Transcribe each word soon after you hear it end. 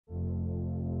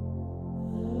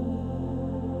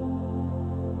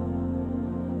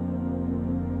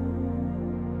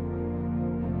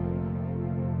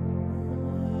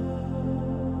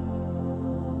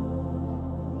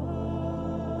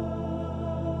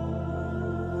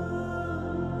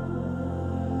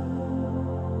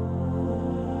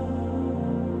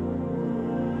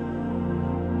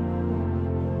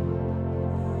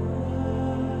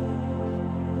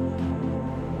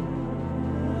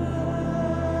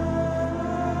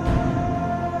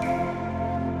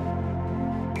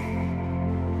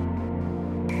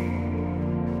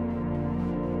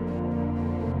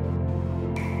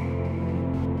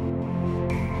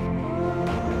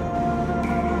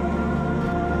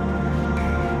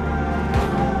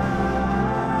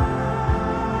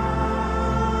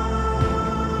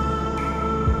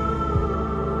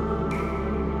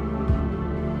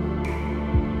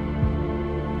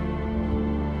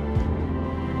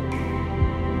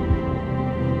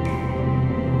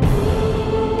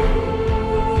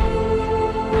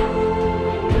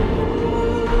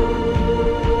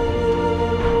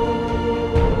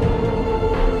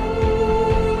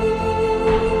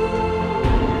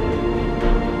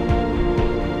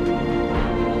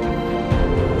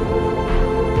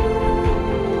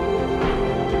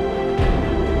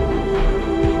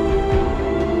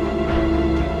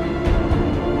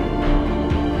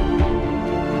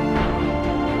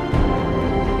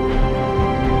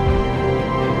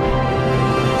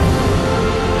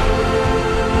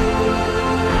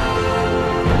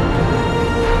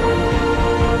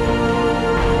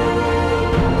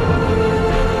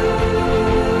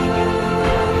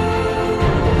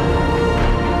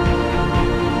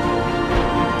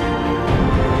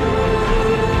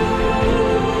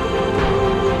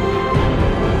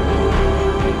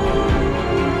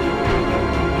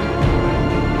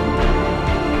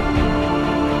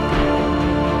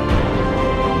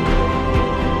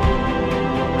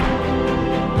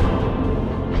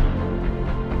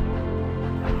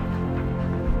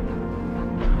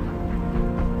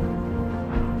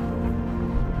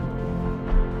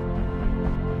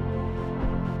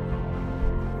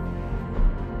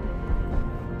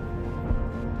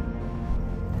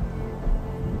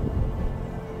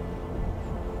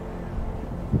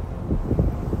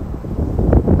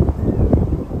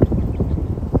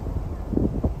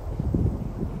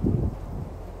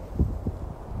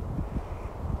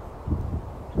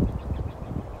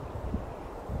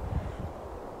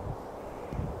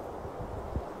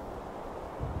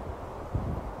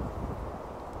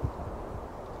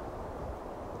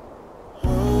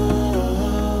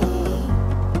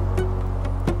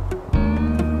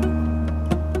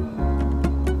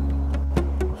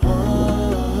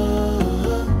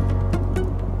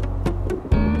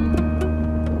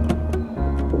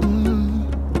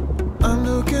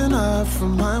up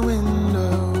from my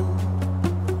window.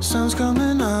 Sun's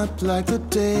coming up like the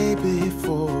day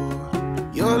before.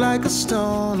 You're like a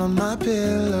stone on my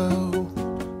pillow.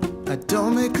 I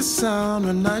don't make a sound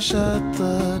when I shut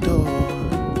the door.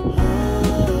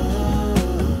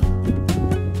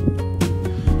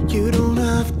 You don't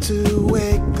have to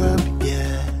wake up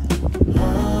yet.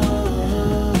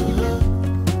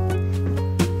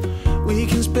 We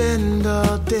can spend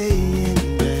all day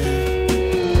in bed.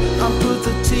 I'll put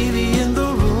the TV in the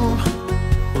room.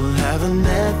 We'll have a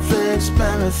Netflix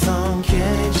marathon.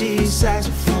 Kenny G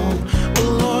saxophone.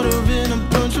 We'll order in a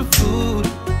bunch of food.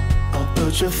 I'll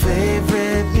put your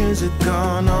favorite music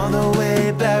on all the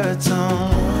way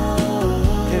baritone.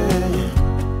 Yeah.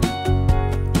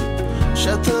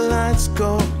 Shut the lights,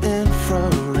 go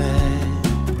infrared.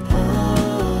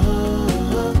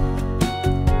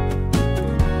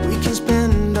 We can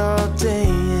spend all day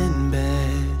in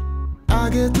bed. I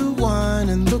get the wine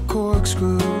and the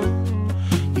corkscrew.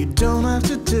 You don't have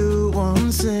to do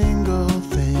one single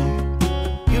thing.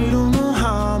 You don't know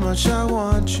how much I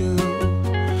want you.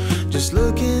 Just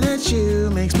looking at you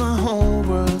makes my whole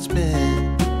world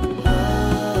spin.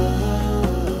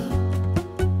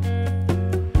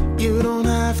 You don't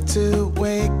have to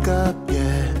wake up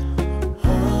yet.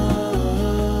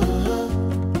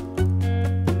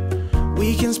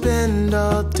 We can spend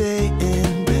all day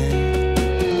in bed.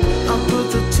 I'll put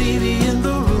the TV in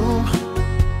the room.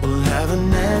 We'll have a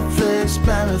Netflix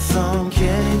marathon.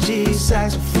 Kenny G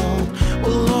saxophone.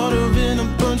 We'll order in a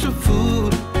bunch of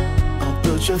food. I'll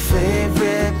put your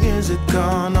favorite music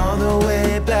on all the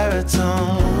way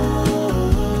baritone.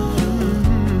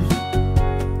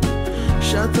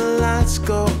 Shut the lights,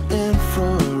 go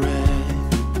infrared.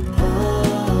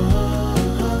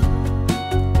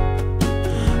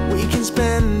 We can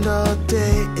spend all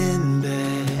day in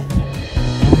bed.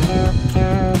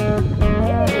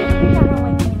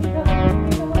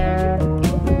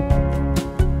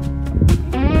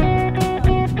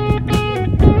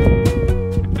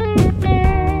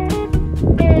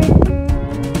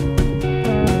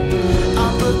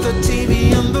 I'll put the TV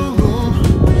in the room.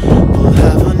 We'll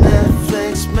have a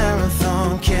Netflix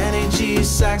marathon. Kenny G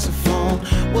saxophone.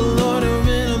 We'll order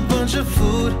in a bunch of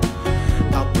food.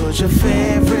 I'll put your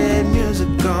favorite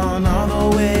music on all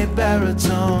the way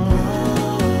baritone.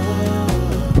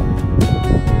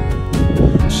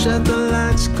 Shut the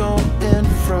lights, go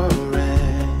infrared.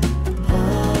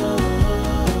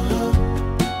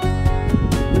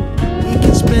 We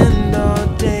can spend all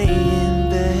day in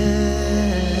bed.